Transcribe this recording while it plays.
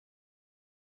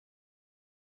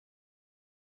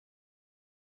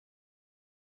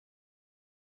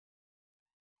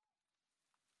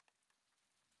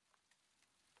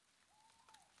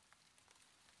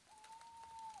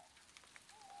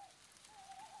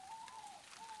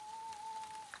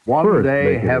One First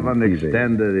day, making heaven TV.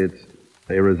 extended its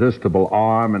irresistible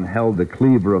arm and held the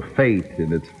cleaver of fate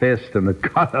in its fist and it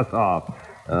cut us off.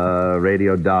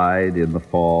 Radio died in the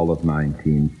fall of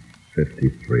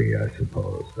 1953, I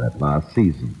suppose, that last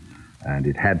season. And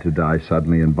it had to die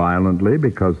suddenly and violently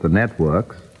because the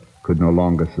networks could no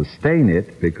longer sustain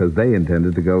it because they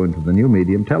intended to go into the new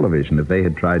medium, television. If they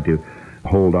had tried to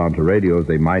hold on to radio as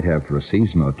they might have for a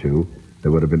season or two,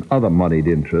 there would have been other moneyed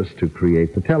interests to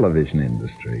create the television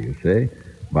industry, you see.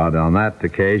 But on that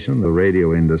occasion, the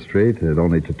radio industry had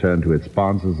only to turn to its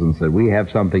sponsors and said, we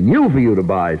have something new for you to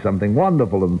buy, something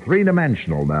wonderful and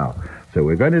three-dimensional now. So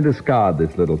we're going to discard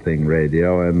this little thing,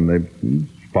 radio, and the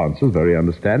sponsors, very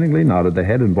understandingly, nodded their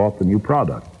head and bought the new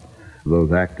product.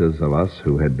 Those actors of us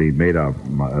who had made our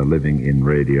living in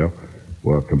radio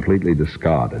were completely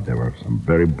discarded. There were some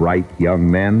very bright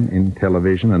young men in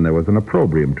television, and there was an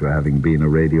opprobrium to having been a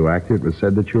radio actor. It was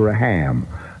said that you were a ham,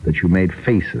 that you made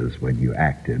faces when you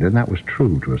acted, and that was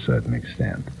true to a certain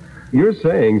extent. You're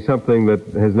saying something that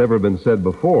has never been said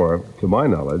before, to my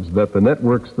knowledge, that the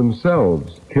networks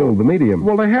themselves killed the medium.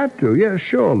 Well, they had to, yes,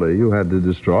 surely. You had to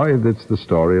destroy. It's the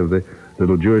story of the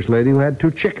little Jewish lady who had 2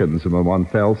 chickens, and when one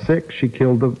fell sick, she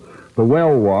killed the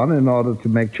well one in order to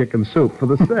make chicken soup for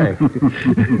the sick.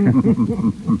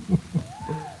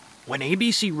 When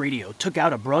ABC Radio took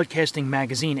out a broadcasting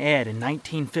magazine ad in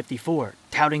 1954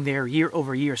 touting their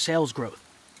year-over-year sales growth,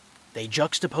 they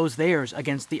juxtaposed theirs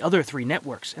against the other 3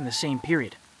 networks in the same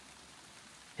period.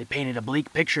 It painted a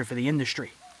bleak picture for the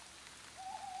industry.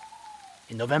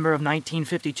 In November of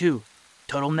 1952,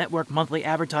 total network monthly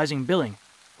advertising billing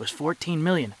was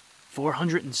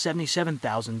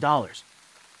 $14,477,000.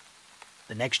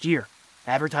 The next year,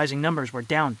 advertising numbers were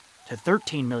down to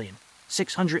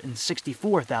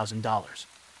 $13,664,000.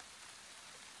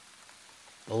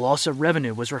 The loss of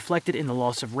revenue was reflected in the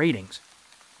loss of ratings.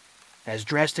 As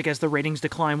drastic as the ratings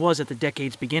decline was at the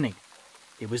decade's beginning,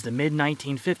 it was the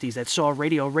mid-1950s that saw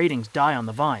radio ratings die on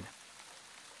the vine.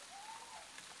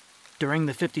 During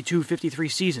the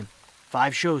 52-53 season,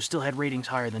 5 shows still had ratings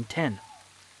higher than 10,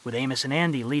 with Amos and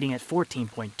Andy leading at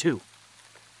 14.2.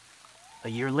 A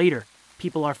year later,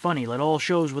 People Are Funny led all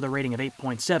shows with a rating of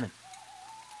 8.7.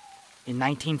 In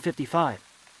 1955,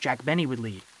 Jack Benny would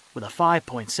lead with a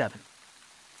 5.7.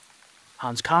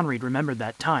 Hans Conried remembered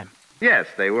that time. Yes,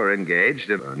 they were engaged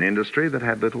in an industry that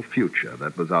had little future.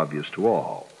 That was obvious to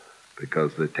all,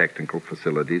 because the technical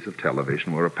facilities of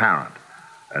television were apparent.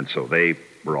 And so they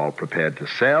were all prepared to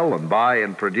sell and buy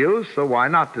and produce, so why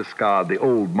not discard the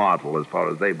old model as far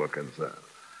as they were concerned?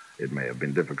 It may have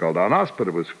been difficult on us, but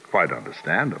it was quite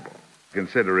understandable.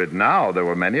 Consider it now, there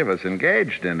were many of us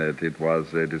engaged in it. It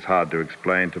is hard to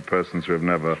explain to persons who have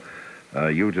never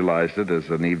utilized it as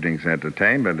an evening's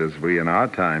entertainment as we in our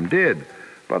time did.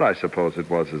 But I suppose it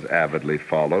was as avidly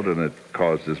followed, and it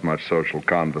caused as much social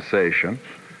conversation,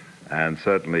 and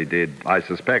certainly did, I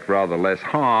suspect, rather less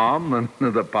harm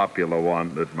than the popular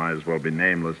one that might as well be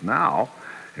nameless now,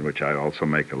 in which I also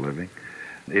make a living.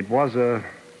 It was a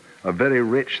very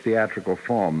rich theatrical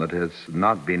form that has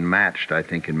not been matched, I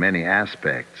think, in many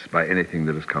aspects by anything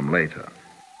that has come later.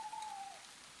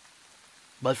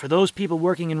 But for those people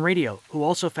working in radio who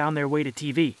also found their way to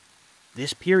TV,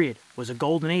 this period was a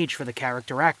golden age for the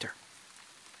character actor.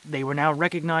 They were now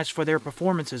recognized for their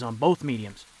performances on both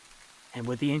mediums, and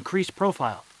with the increased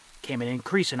profile came an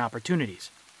increase in opportunities.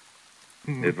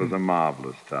 It was a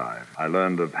marvelous time. I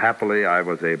learned that happily I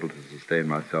was able to sustain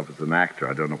myself as an actor.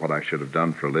 I don't know what I should have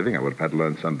done for a living. I would have had to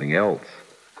learn something else.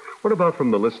 What about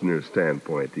from the listener's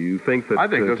standpoint? Do you think that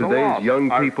today's young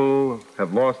people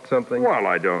have lost something? Well,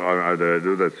 I don't.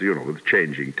 That's, with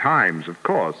changing times, of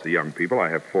course. The young people, I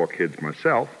have 4 kids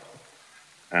myself,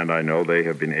 and I know they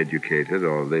have been educated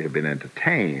or they have been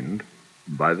entertained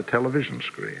by the television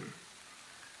screen.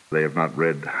 They have not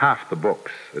read half the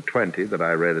books at 20 that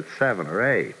I read at 7 or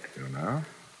 8,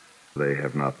 They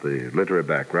have not the literary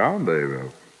background. They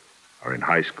are in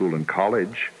high school and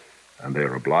college, and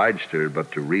they're obliged to,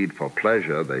 but to read for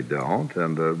pleasure, they don't.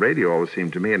 And radio always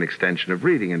seemed to me an extension of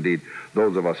reading. Indeed,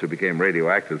 those of us who became radio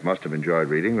actors must have enjoyed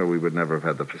reading, or we would never have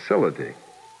had the facility.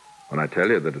 When I tell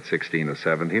you that at 16 or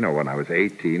 17, or when I was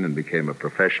 18 and became a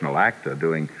professional actor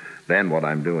doing then what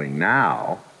I'm doing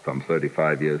now, some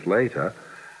 35 years later,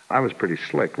 I was a pretty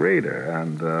slick reader,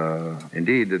 and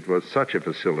indeed it was such a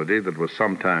facility that was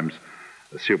sometimes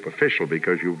superficial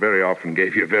because you very often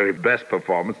gave your very best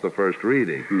performance the first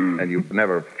reading, and you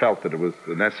never felt that it was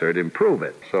necessary to improve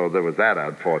it. So there was that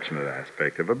unfortunate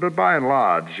aspect of it, but by and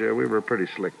large, we were a pretty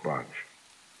slick bunch.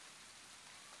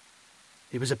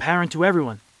 It was apparent to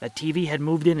everyone that TV had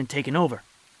moved in and taken over.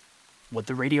 What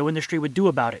the radio industry would do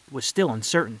about it was still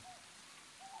uncertain.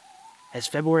 As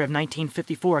February of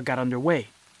 1954 got underway,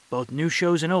 both new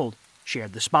shows and old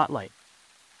shared the spotlight.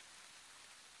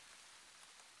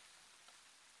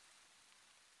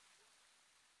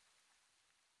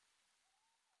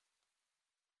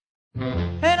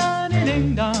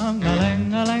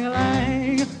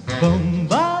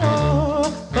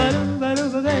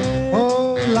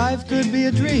 Oh, life could be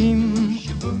a dream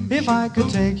if I could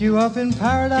take you up in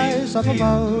paradise up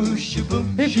above.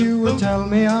 If you would tell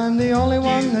me I'm the only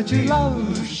one that you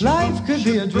love, life could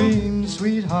be a dream,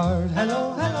 sweetheart.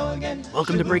 Hello, hello again.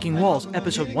 Welcome to Breaking Walls,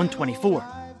 episode 124.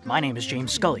 My name is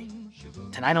James Scully.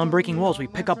 Tonight on Breaking Walls, we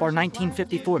pick up our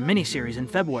 1954 miniseries in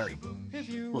February.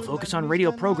 We'll focus on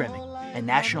radio programming and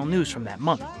national news from that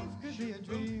month.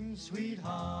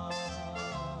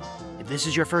 If this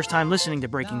is your first time listening to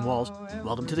Breaking Walls,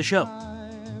 welcome to the show.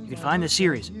 You can find the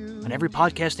series on every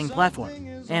podcasting platform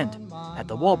and at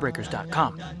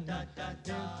thewallbreakers.com.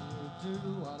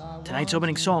 Tonight's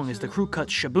opening song is the Crew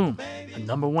Cuts Shaboom, a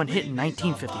number one hit in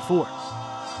 1954.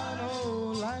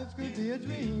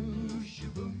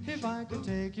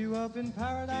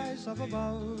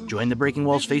 Join the Breaking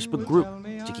Walls Facebook group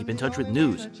to keep in touch with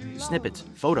news, snippets,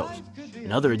 photos,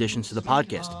 and other additions to the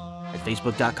podcast at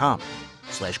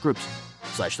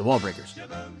facebook.com/groups/thewallbreakers.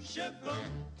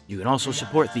 You can also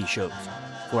support these shows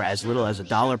for as little as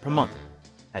 $1 per month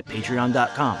at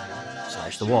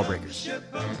patreon.com/thewallbreakers.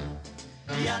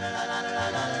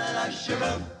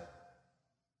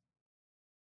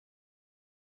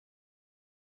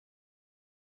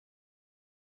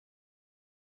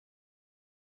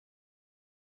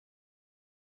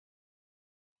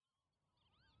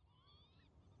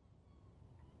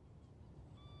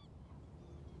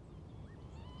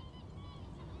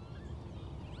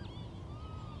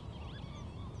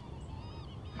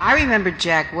 I remember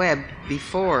Jack Webb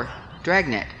before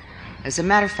Dragnet. As a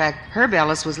matter of fact, Herb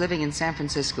Ellis was living in San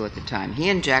Francisco at the time. He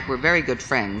and Jack were very good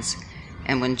friends.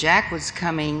 And when Jack was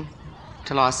coming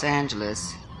to Los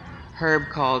Angeles, Herb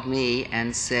called me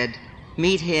and said,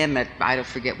 meet him at, I don't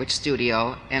forget which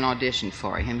studio, and audition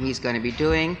for him. He's going to be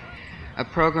doing a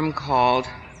program called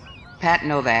Pat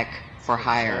Novak for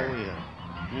Hire. Oh, yeah.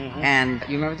 Mm-hmm. And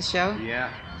you remember the show? Yeah.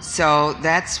 So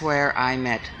that's where I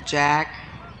met Jack.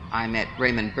 I met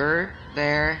Raymond Burr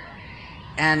there,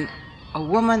 and a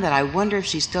woman that I wonder if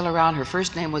she's still around. Her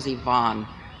first name was Yvonne,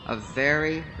 a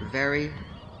very, very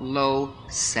low,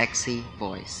 sexy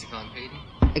voice. Yvonne Patey?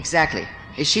 Exactly.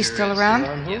 Is she Sure still is.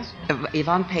 around? Yes.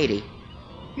 Yvonne Patey.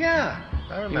 Yeah,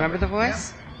 I remember. You remember the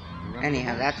voice? Yeah.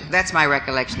 Anyhow, that's my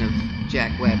recollection of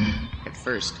Jack Webb at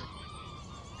first.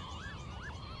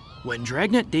 When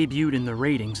Dragnet debuted in the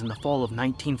ratings in the fall of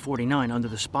 1949 under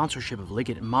the sponsorship of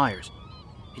Liggett & Myers,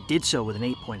 it did so with an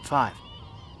 8.5.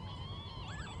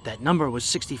 That number was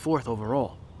 64th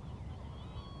overall.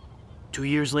 2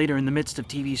 years later, in the midst of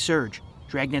TV's surge,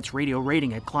 Dragnet's radio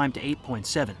rating had climbed to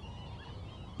 8.7,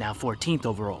 now 14th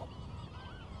overall.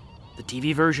 The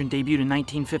TV version debuted in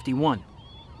 1951.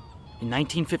 In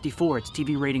 1954, its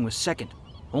TV rating was second,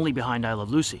 only behind I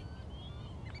Love Lucy.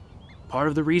 Part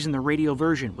of the reason the radio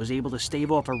version was able to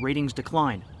stave off a ratings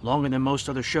decline longer than most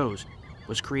other shows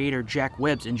was creator Jack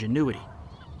Webb's ingenuity,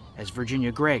 as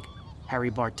Virginia Gregg, Harry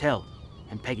Bartell,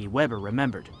 and Peggy Weber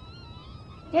remembered.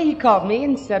 Yeah, he called me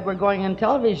and said, we're going on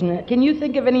television. Can you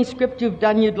think of any script you've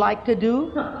done you'd like to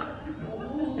do?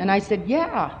 And I said,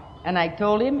 yeah. And I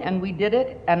told him, and we did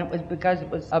it, and it was because it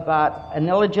was about an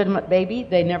illegitimate baby.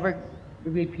 They never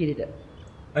repeated it.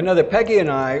 I know that Peggy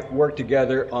and I worked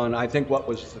together on, I think, what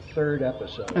was the third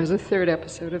episode. It was the third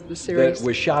episode of the series. That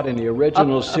was shot in the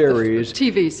original series.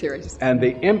 The TV series. And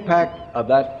the impact of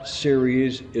that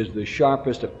series is the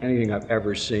sharpest of anything I've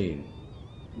ever seen.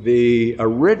 The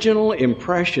original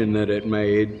impression that it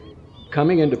made,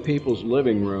 coming into people's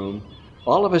living room,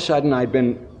 all of a sudden I'd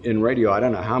been in radio, I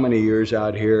don't know how many years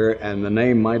out here, and the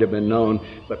name might have been known,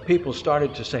 but people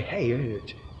started to say, hey,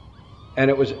 and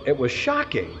it was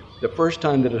shocking. The first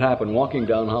time that it happened, walking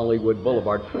down Hollywood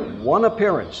Boulevard, one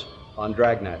appearance on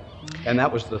Dragnet. And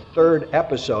that was the third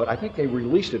episode. I think they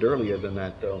released it earlier than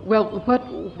that, though. Well, what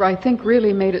I think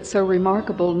really made it so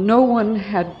remarkable, no one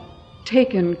had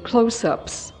taken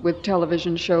close-ups with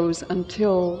television shows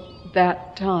until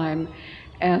that time.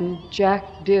 And Jack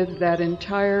did that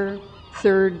entire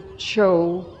third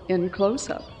show in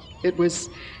close-up. It was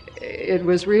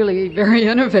really very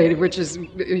innovative, which is,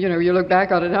 you look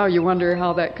back on it now, you wonder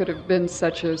how that could have been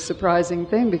such a surprising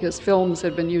thing, because films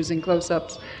had been using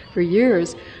close-ups for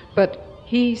years. But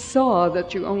he saw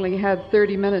that you only had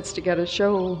 30 minutes to get a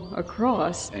show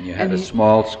across. And you had a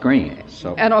small screen.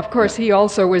 So. And of course, he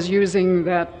also was using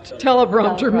that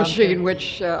teleprompter machine,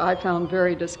 which I found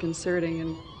very disconcerting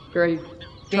and very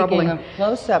Speaking of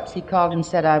close-ups, he called and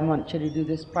said, I want you to do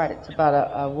this part. It's about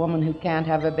a woman who can't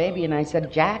have a baby. And I said,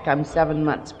 Jack, I'm 7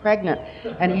 months pregnant.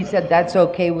 And he said, that's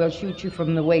okay, we'll shoot you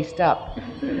from the waist up.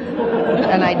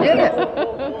 And I did it.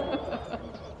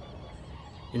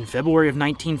 In February of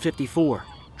 1954,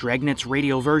 Dragnet's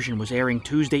radio version was airing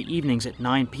Tuesday evenings at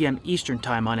 9 p.m. Eastern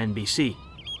Time on NBC.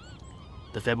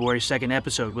 The February 2nd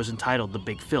episode was entitled The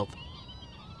Big Filth.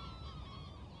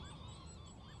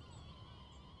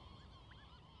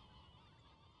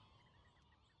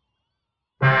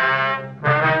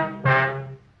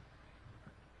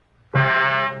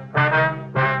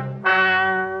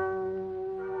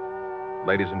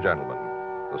 Ladies and gentlemen,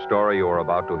 the story you are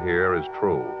about to hear is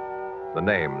true. The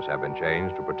names have been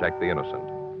changed to protect the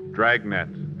innocent. Dragnet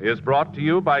is brought to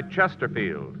you by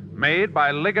Chesterfield, made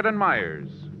by Liggett & Myers,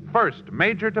 first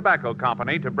major tobacco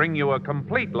company to bring you a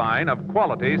complete line of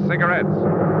quality cigarettes.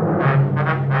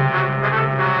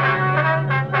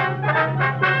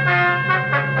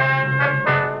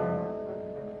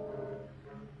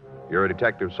 You're a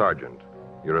detective sergeant.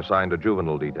 You're assigned to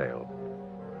juvenile detail.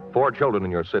 4 children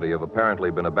in your city have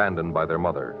apparently been abandoned by their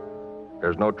mother.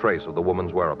 There's no trace of the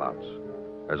woman's whereabouts.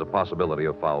 There's a possibility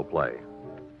of foul play.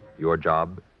 Your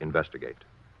job, investigate.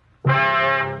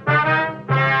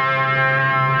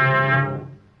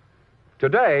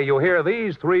 Today, you hear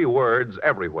these 3 words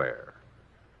everywhere.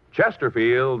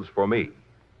 Chesterfield's for me.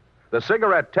 The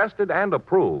cigarette tested and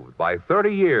approved by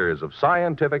 30 years of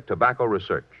scientific tobacco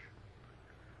research.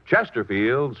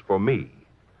 Chesterfield's for me.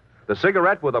 The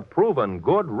cigarette with a proven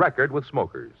good record with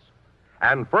smokers.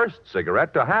 And first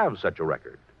cigarette to have such a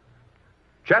record.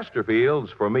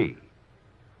 Chesterfield's for me.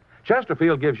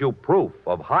 Chesterfield gives you proof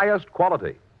of highest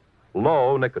quality,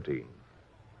 low nicotine.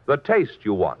 The taste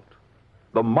you want,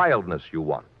 the mildness you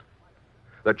want.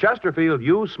 The Chesterfield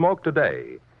you smoke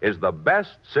today is the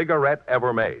best cigarette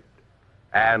ever made.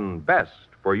 And best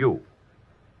for you.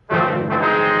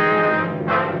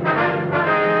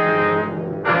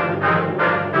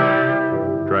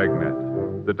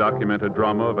 Dragnet, the documented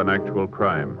drama of an actual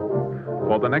crime.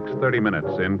 For the next 30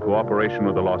 minutes, in cooperation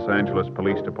with the Los Angeles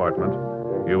Police Department,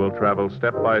 you will travel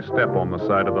step by step on the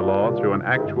side of the law through an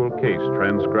actual case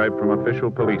transcribed from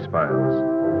official police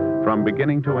files. From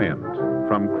beginning to end,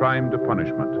 from crime to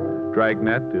punishment,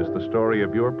 Dragnet is the story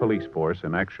of your police force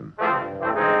in action.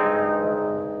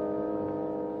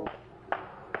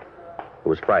 It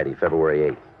was Friday,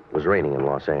 February 8th. It was raining in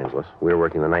Los Angeles. We were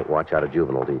working the night watch out of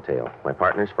juvenile detail. My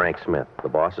partner's Frank Smith. The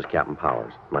boss is Captain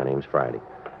Powers. My name's Friday.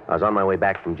 I was on my way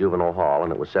back from Juvenile Hall,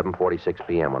 and it was 7:46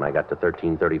 p.m. when I got to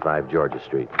 1335 Georgia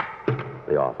Street,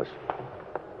 the office.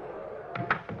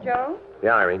 Joe?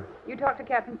 Yeah, Irene? You talked to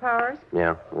Captain Powers?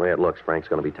 Yeah, the way it looks, Frank's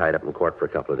going to be tied up in court for a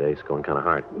couple of days. Going kind of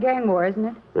hard. Gang war, isn't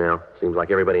it? Yeah, seems like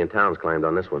everybody in town's climbed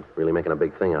on this one. Really making a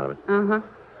big thing out of it. Uh-huh.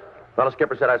 Fellow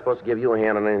skipper said I was supposed to give you a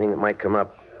hand on anything that might come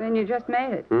up. Then you just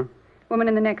made it. Hmm? Woman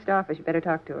in the next office. You better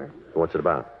talk to her. What's it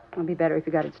about? It'll be better if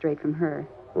you got it straight from her.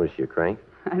 Was she a crank?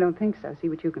 I don't think so. See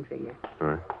what you can figure. All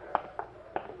right.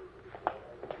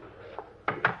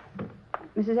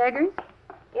 Mrs. Eggers?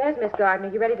 Yes, Miss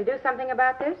Gardner. You ready to do something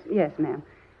about this? Yes, ma'am.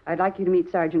 I'd like you to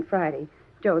meet Sergeant Friday.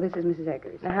 Joe, this is Mrs.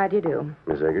 Eggers. Now, how do you do?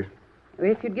 Miss Eggers?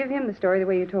 If you'd give him the story the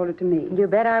way you told it to me. You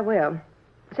bet I will.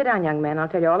 Sit down, young man. I'll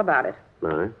tell you all about it. All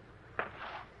right.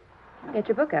 Get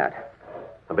your book out.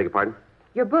 I beg your pardon?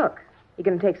 Your book. You're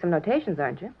going to take some notations,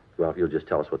 aren't you? Well, if you'll just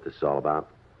tell us what this is all about.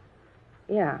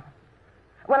 Yeah.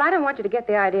 Well, I don't want you to get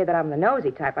the idea that I'm the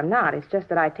nosy type. I'm not. It's just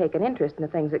that I take an interest in the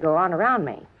things that go on around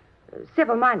me.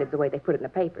 Civil-minded's the way they put it in the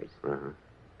papers. Uh-huh.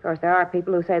 Of course, there are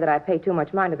people who say that I pay too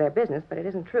much mind to their business, but it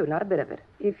isn't true. Not a bit of it.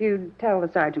 If you'd tell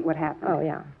the sergeant what happened. Oh,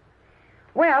 yeah.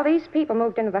 Well, these people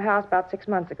moved into the house about 6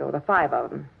 months ago, the 5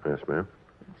 of them. Yes, ma'am.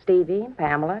 Stevie,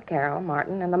 Pamela, Carol,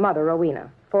 Martin, and the mother,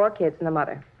 Rowena. 4 kids and the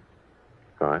mother.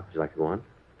 All right. Would you like to go on?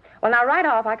 Well, now, right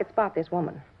off, I could spot this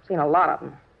woman. Seen a lot of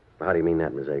them. How do you mean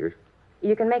that, Miss Eggers?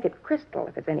 You can make it crystal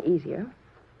if it's any easier.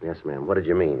 Yes, ma'am. What did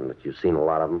you mean? That you've seen a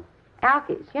lot of them?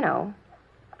 Alkies, you know.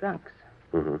 Drunks.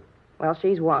 Mm-hmm. Well,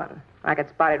 she's one. I could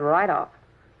spot it right off.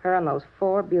 Her and those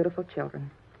 4 beautiful children.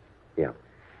 Yeah.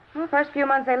 Well, the first few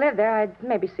months they lived there, I'd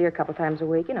maybe see her a couple times a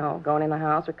week, you know, going in the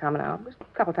house or coming out. Just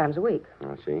a couple times a week.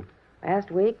 I see. Last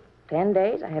week, 10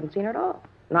 days, I haven't seen her at all.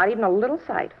 Not even a little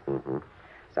sight. Mm-hmm.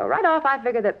 So right off, I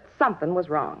figured that something was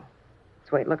wrong. That's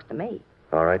the way it looks to me.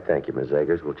 All right, thank you, Miss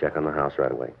Eggers. We'll check on the house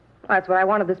right away. Well, that's what I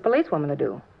wanted this policewoman to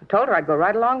do. I told her I'd go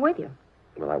right along with you.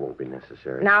 Well, that won't be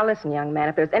necessary. Now, listen, young man,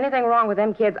 if there's anything wrong with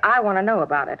them kids, I want to know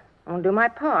about it. I want to do my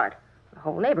part. The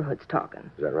whole neighborhood's talking.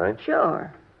 Is that right?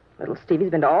 Sure. Little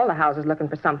Stevie's been to all the houses looking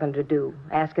for something to do,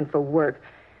 asking for work.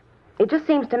 It just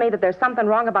seems to me that there's something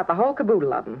wrong about the whole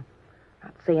caboodle of them.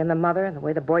 Not seeing the mother and the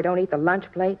way the boy don't eat the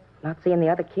lunch plate. Not seeing the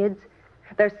other kids.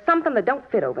 There's something that don't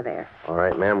fit over there. All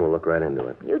right, ma'am, we'll look right into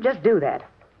it. You just do that.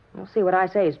 We'll see what I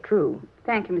say is true.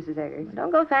 Thank you, Mrs. Eggers.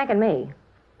 Don't go thanking me.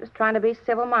 Just trying to be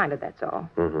civil-minded, that's all.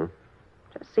 Mm-hmm.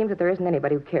 Just seems that there isn't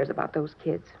anybody who cares about those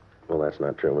kids. Well, that's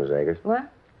not true, Miss Eggers. What?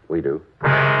 We do.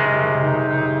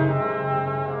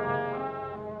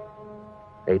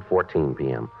 8:14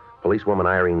 p.m. Policewoman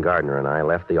Irene Gardner and I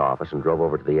left the office and drove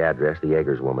over to the address the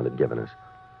Eggers woman had given us.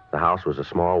 The house was a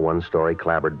small one-story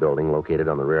clapboard building located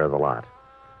on the rear of the lot.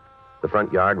 The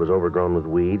front yard was overgrown with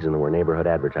weeds, and there were neighborhood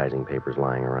advertising papers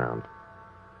lying around.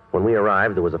 When we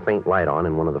arrived, there was a faint light on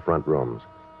in one of the front rooms.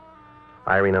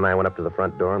 Irene and I went up to the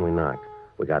front door and we knocked.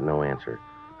 We got no answer.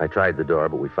 I tried the door,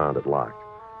 but we found it locked.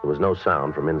 There was no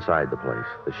sound from inside the place.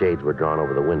 The shades were drawn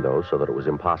over the windows so that it was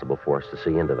impossible for us to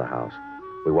see into the house.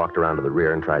 We walked around to the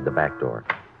rear and tried the back door.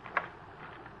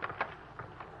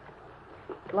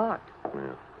 It's locked.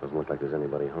 Yeah, doesn't look like there's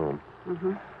anybody home.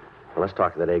 Mm-hmm. Well, let's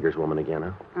talk to that Eggers woman again,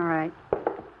 huh? All right.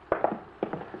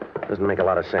 Doesn't make a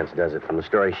lot of sense, does it? From the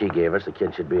story she gave us, the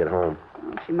kid should be at home.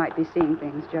 Well, she might be seeing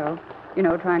things, Joe. You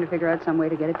know, trying to figure out some way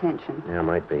to get attention. Yeah,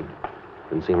 might be.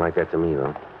 Didn't seem like that to me,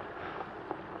 though.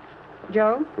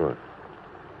 Joe? What?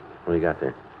 What do you got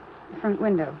there? The front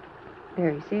window.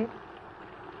 There, you see it?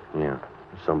 Yeah,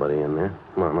 there's somebody in there.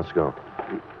 Come on, let's go.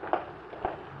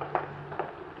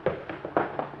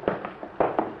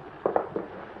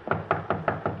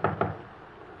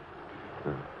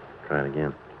 Try it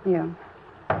again. Yeah.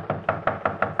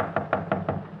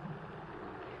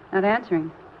 Not answering.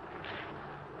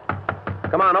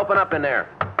 Come on, open up in there.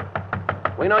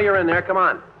 We know you're in there. Come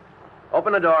on.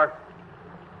 Open the door.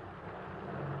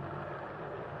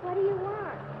 What do you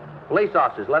want? Police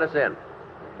officers, let us in.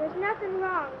 There's nothing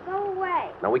wrong. Go away.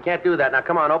 No, we can't do that. Now,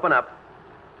 come on, open up.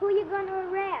 Who are you going to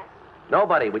arrest?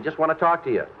 Nobody. We just want to talk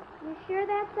to you. You sure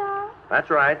that's all? That's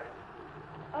right.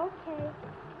 Okay.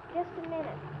 Just a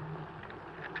minute.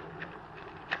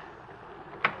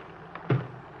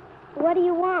 What do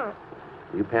you want?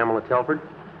 You Pamela Telford?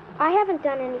 I haven't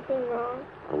done anything wrong.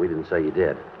 Well, we didn't say you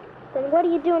did. Then what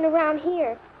are you doing around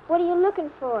here? What are you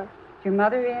looking for? Is your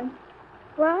mother in?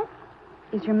 What?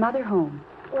 Is your mother home?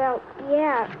 Well,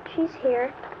 yeah, she's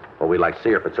here. Well, we'd like to see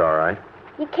her if it's all right.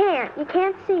 You can't. You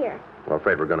can't see her. Well, I'm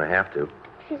afraid we're going to have to.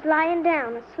 She's lying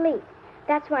down, asleep.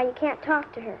 That's why you can't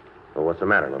talk to her. Well, what's the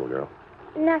matter, little girl?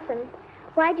 Nothing.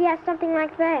 Why'd you ask something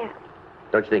like that?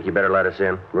 Don't you think you better let us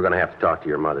in? We're going to have to talk to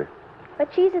your mother.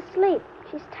 But she's asleep.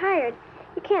 She's tired.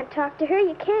 You can't talk to her.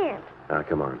 You can't. Now,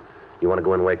 come on. You want to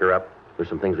go in and wake her up? There's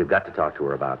some things we've got to talk to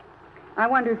her about. I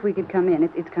wonder if we could come in.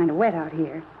 It's kind of wet out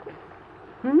here.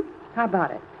 How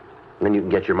about it? And then you can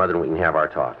get your mother and we can have our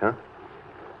talk, huh?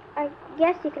 I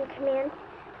guess you can come in.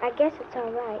 I guess it's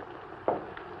all right.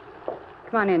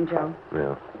 Come on in, Joe.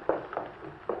 Yeah.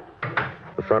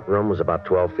 The front room was about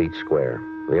 12 feet square.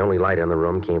 The only light in the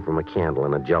room came from a candle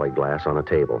in a jelly glass on a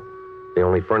table. The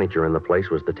only furniture in the place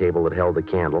was the table that held the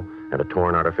candle and a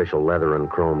torn artificial leather and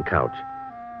chrome couch.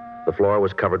 The floor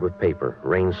was covered with paper,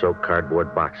 rain-soaked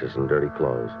cardboard boxes, and dirty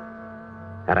clothes.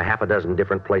 At a half a dozen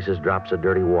different places, drops of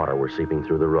dirty water were seeping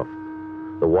through the roof.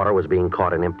 The water was being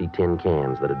caught in empty tin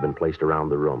cans that had been placed around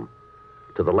the room.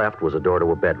 To the left was a door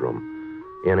to a bedroom.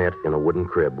 In it, in a wooden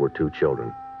crib, were two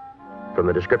children. From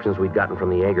the descriptions we'd gotten from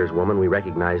the Eggers woman, we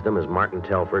recognized them as Martin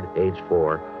Telford, age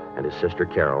 4, and his sister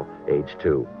Carol, age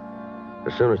 2.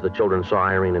 As soon as the children saw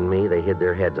Irene and me, they hid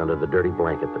their heads under the dirty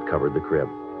blanket that covered the crib.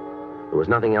 There was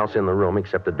nothing else in the room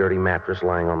except a dirty mattress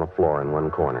lying on the floor in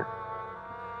one corner.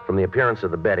 From the appearance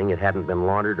of the bedding, it hadn't been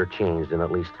laundered or changed in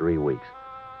at least 3 weeks.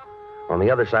 On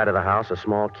the other side of the house, a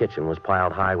small kitchen was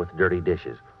piled high with dirty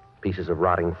dishes, pieces of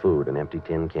rotting food, and empty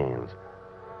tin cans.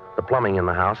 The plumbing in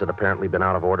the house had apparently been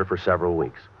out of order for several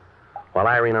weeks. While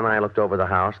Irene and I looked over the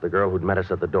house, the girl who'd met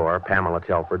us at the door, Pamela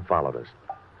Telford, followed us.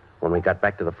 When we got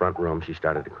back to the front room, she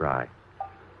started to cry.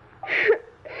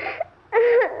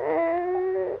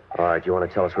 All right, you want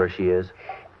to tell us where she is?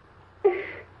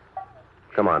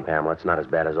 Come on, Pamela. It's not as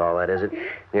bad as all that, is it?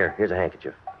 Here's a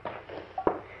handkerchief.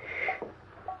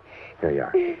 Here you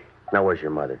are. Now, where's your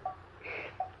mother?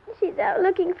 She's out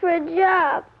looking for a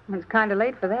job. Well, it's kind of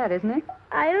late for that, isn't it?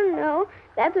 I don't know.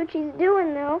 That's what she's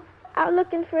doing, though. Out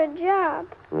looking for a job.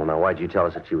 Well, now, why'd you tell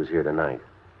us that she was here tonight?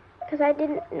 Because I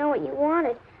didn't know what you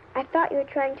wanted. I thought you were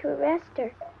trying to arrest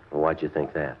her. Well, why'd you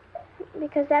think that?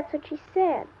 Because that's what she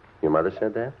said. Your mother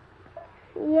said that?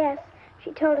 Yes.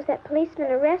 She told us that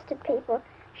policemen arrested people.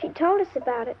 She told us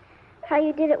about it. How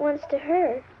you did it once to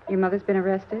her. Your mother's been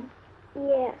arrested?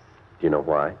 Yes. Do you know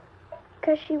why?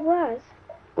 Because she was.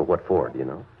 Well, what for, do you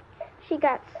know? She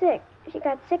got sick. She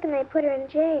got sick and they put her in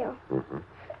jail. Mm-hmm.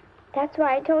 That's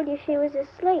why I told you she was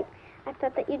asleep. I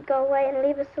thought that you'd go away and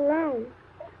leave us alone.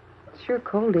 It's sure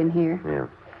cold in here. Yeah.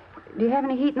 Do you have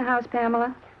any heat in the house,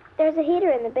 Pamela? There's a heater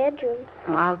in the bedroom.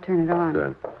 Oh, I'll turn it on.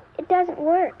 Good. It doesn't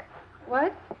work.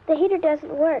 What? The heater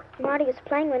doesn't work. Marty was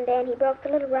playing one day and he broke the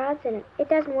little rods in it. It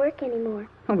doesn't work anymore.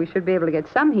 Well, we should be able to get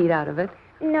some heat out of it.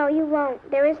 No, you won't.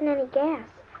 There isn't any gas.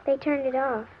 They turned it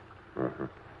off. Mm-hmm.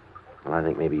 Well, I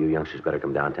think maybe you youngsters better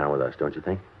come downtown with us, don't you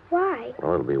think? Why?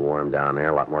 Well, it'll be warm down there,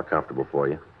 a lot more comfortable for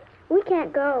you. We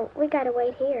can't go. We gotta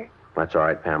wait here. That's all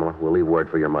right, Pamela. We'll leave word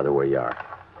for your mother where you are.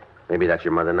 Maybe that's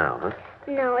your mother now, huh?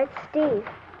 No, it's Steve.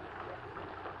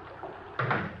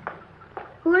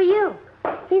 Who are you?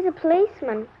 He's a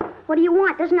policeman. What do you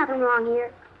want? There's nothing wrong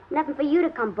here. Nothing for you to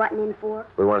come butting in for.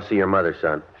 We want to see your mother,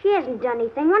 son. She hasn't done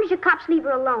anything. Why don't you cops leave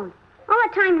her alone? All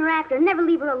the time you're after her, never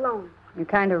leave her alone. You're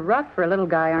kind of rough for a little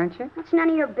guy, aren't you? That's none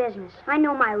of your business. I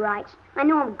know my rights. I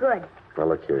know them good. Well,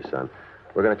 look here, son.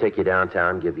 We're going to take you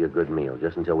downtown and give you a good meal,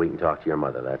 just until we can talk to your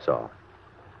mother, that's all.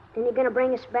 Then you're gonna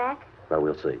bring us back? Well,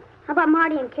 we'll see. How about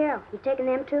Marty and Carol? You taking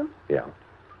them too? Yeah.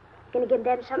 Gonna give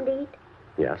them something to eat?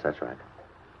 Yes, that's right.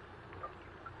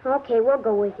 Okay, we'll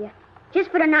go with you. Just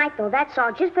for tonight, though, that's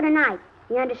all. Just for tonight.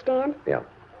 You understand? Yeah.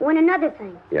 Oh, and another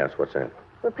thing. Yes, what's that?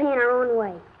 We're paying our own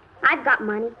way. I've got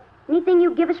money. Anything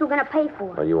you give us, we're gonna pay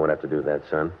for. Well, you won't have to do that,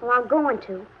 son. Well, I'm going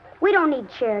to. We don't need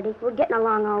charity. We're getting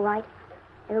along all right.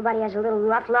 Everybody has a little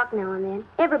rough luck now and then.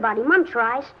 Everybody. Mom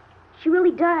tries. She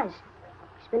really does.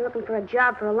 She's been looking for a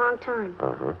job for a long time.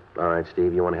 Uh-huh. All right,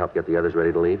 Steve, you want to help get the others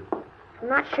ready to leave? I'm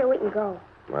not sure we can go.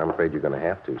 Well, I'm afraid you're going to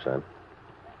have to, son.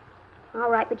 All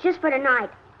right, but just for tonight.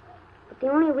 But the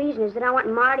only reason is that I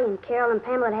want Marty and Carol and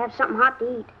Pamela to have something hot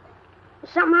to eat.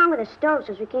 There's something wrong with the stove,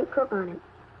 so we can't cook on it.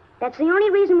 That's the only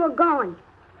reason we're going.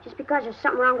 Just because there's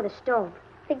something wrong with the stove.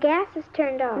 The gas is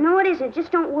turned off. No, it isn't. It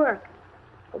just don't work.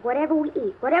 But whatever we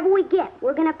eat, whatever we get,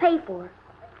 we're going to pay for it.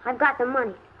 I've got the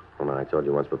money. Well, no, I told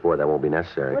you once before that won't be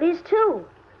necessary. Well, it is, too.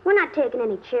 We're not taking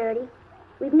any charity.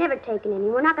 We've never taken any.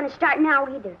 We're not going to start now,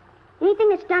 either. Anything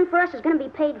that's done for us is going to be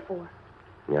paid for.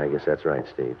 Yeah, I guess that's right,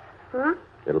 Steve. Huh?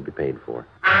 It'll be paid for.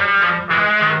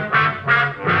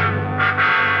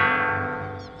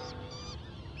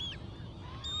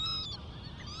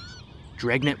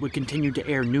 Dragnet would continue to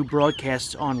air new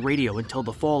broadcasts on radio until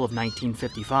the fall of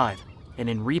 1955, and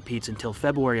in repeats until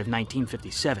February of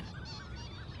 1957.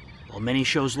 While many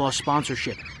shows lost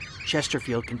sponsorship,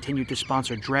 Chesterfield continued to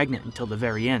sponsor Dragnet until the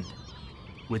very end,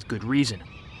 with good reason.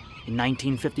 In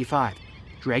 1955,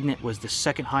 Dragnet was the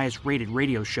second highest rated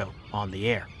radio show on the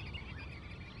air.